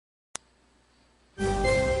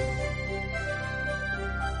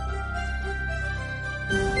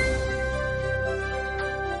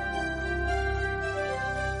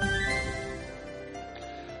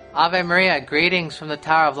Ave Maria, greetings from the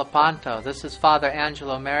Tower of Lepanto. This is Father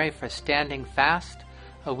Angelo for Standing Fast,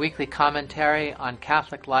 a weekly commentary on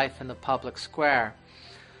Catholic life in the public square.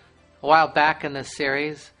 A while back in this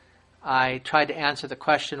series, I tried to answer the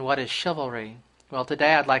question, what is chivalry? Well,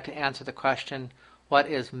 today I'd like to answer the question, what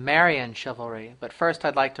is Marian chivalry? But first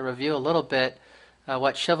I'd like to review a little bit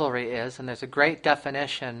what chivalry is, and there's a great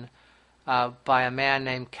definition by a man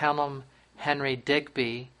named Kenelm Henry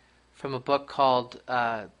Digby from a book called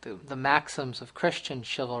the Maxims of Christian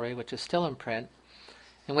Chivalry, which is still in print,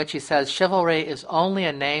 in which he says, chivalry is only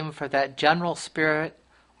a name for that general spirit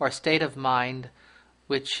or state of mind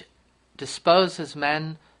which disposes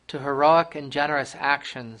men to heroic and generous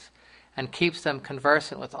actions and keeps them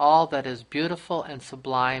conversant with all that is beautiful and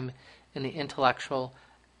sublime in the intellectual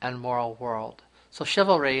and moral world. So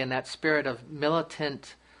chivalry, in that spirit of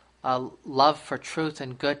militant love for truth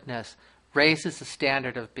and goodness, raises the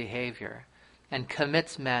standard of behavior and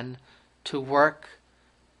commits men to work,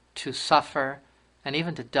 to suffer, and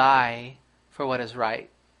even to die for what is right.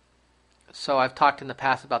 So I've talked in the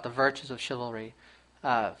past about the virtues of chivalry,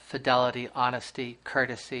 fidelity, honesty,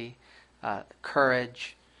 courtesy,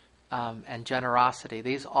 courage, and generosity.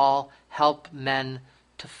 These all help men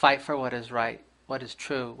to fight for what is right, what is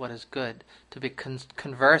true, what is good, to be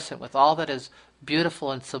conversant with all that is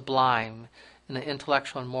beautiful and sublime in the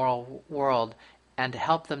intellectual and moral world, and to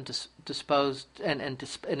help them dispose, and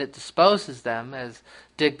it disposes them, as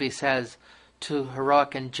Digby says, to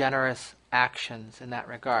heroic and generous actions in that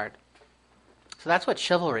regard. So that's what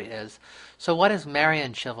chivalry is. So what is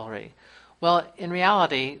Marian chivalry? Well, in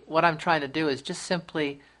reality, what I'm trying to do is just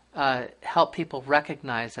simply help people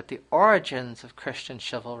recognize that the origins of Christian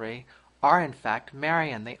chivalry are in fact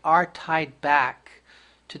Marian. They are tied back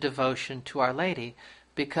to devotion to Our Lady,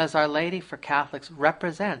 because Our Lady for Catholics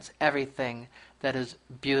represents everything that is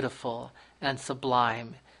beautiful and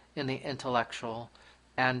sublime in the intellectual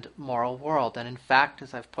and moral world. And in fact,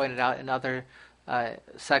 as I've pointed out in other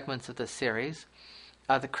segments of this series,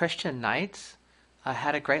 the Christian knights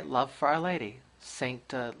had a great love for Our Lady.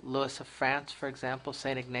 Saint Louis of France, for example,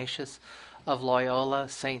 Saint Ignatius of Loyola,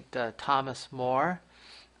 Saint Thomas More,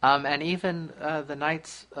 and even the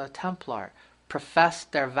Knights Templar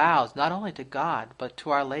professed their vows not only to God but to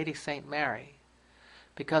Our Lady St. Mary,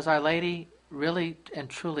 because Our Lady really and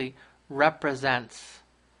truly represents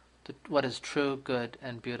what is true, good,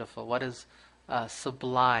 and beautiful, what is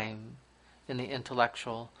sublime in the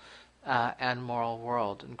intellectual and moral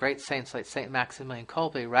world. And great saints like St. Maximilian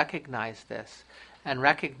Kolbe recognized this, and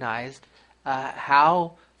recognized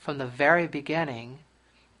how from the very beginning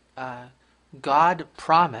God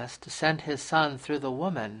promised to send his Son through the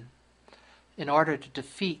woman in order to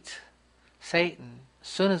defeat Satan. As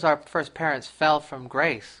soon as our first parents fell from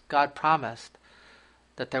grace, God promised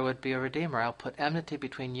that there would be a Redeemer. I'll put enmity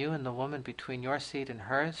between you and the woman, between your seed and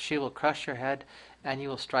hers. She will crush your head, and you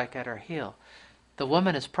will strike at her heel. The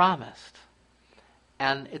woman is promised,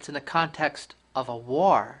 and it's in the context of a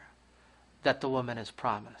war that the woman is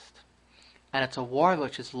promised. And it's a war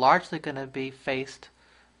which is largely going to be faced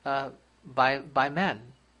by men.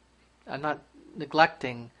 I'm not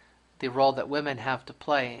neglecting the role that women have to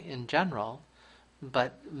play in general,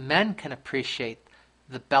 but men can appreciate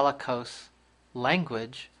the bellicose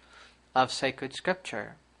language of sacred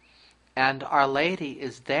scripture. And Our Lady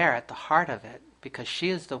is there at the heart of it, because she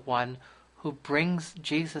is the one who brings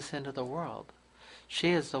Jesus into the world. She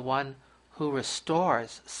is the one who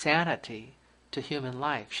restores sanity to human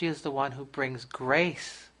life. She is the one who brings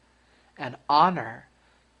grace and honor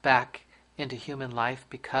back into human life,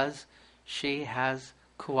 because she has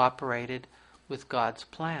cooperated with God's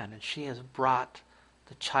plan, and she has brought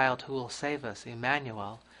the child who will save us,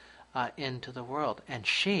 Emmanuel, into the world. And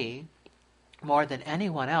she, more than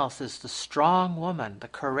anyone else, is the strong woman, the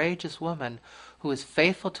courageous woman who is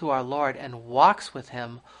faithful to our Lord and walks with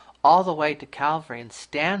him all the way to Calvary and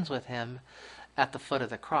stands with him at the foot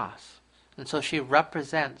of the cross. And so she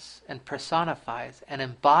represents and personifies and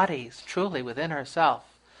embodies truly within herself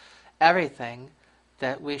everything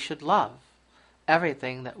that we should love,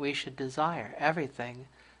 everything that we should desire, everything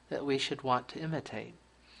that we should want to imitate.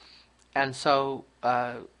 And so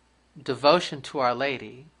devotion to Our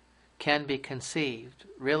Lady can be conceived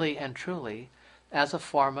really and truly as a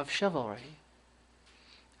form of chivalry.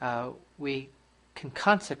 We can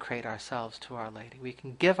consecrate ourselves to Our Lady. We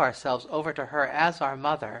can give ourselves over to her as our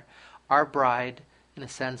mother, our bride, in a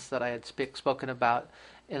sense that I had spoken about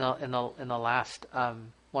in the last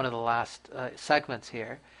one of the last segments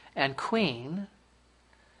here, and queen,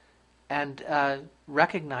 and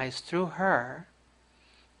recognize through her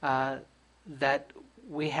that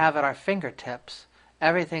we have at our fingertips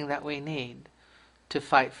everything that we need to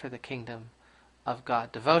fight for the kingdom of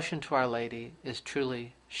God. Devotion to Our Lady is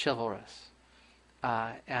truly chivalrous.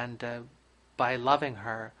 And by loving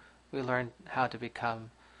her, we learn how to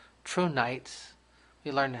become true knights.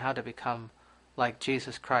 We learn how to become like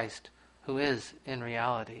Jesus Christ, who is, in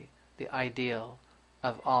reality, the ideal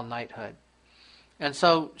of all knighthood. And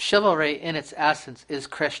so chivalry, in its essence, is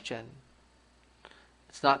Christian.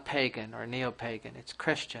 It's not pagan or neo-pagan. It's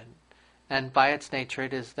Christian. And by its nature,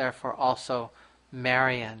 it is therefore also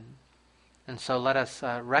Marian. And so let us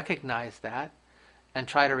recognize that and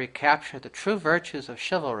try to recapture the true virtues of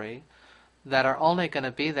chivalry that are only going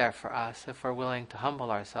to be there for us if we're willing to humble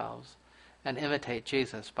ourselves and imitate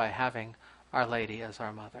Jesus by having Our Lady as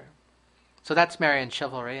our mother. So that's Marian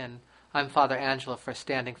Chivalry, and I'm Father Angelo for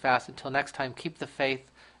Standing Fast. Until next time, keep the faith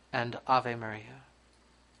and Ave Maria.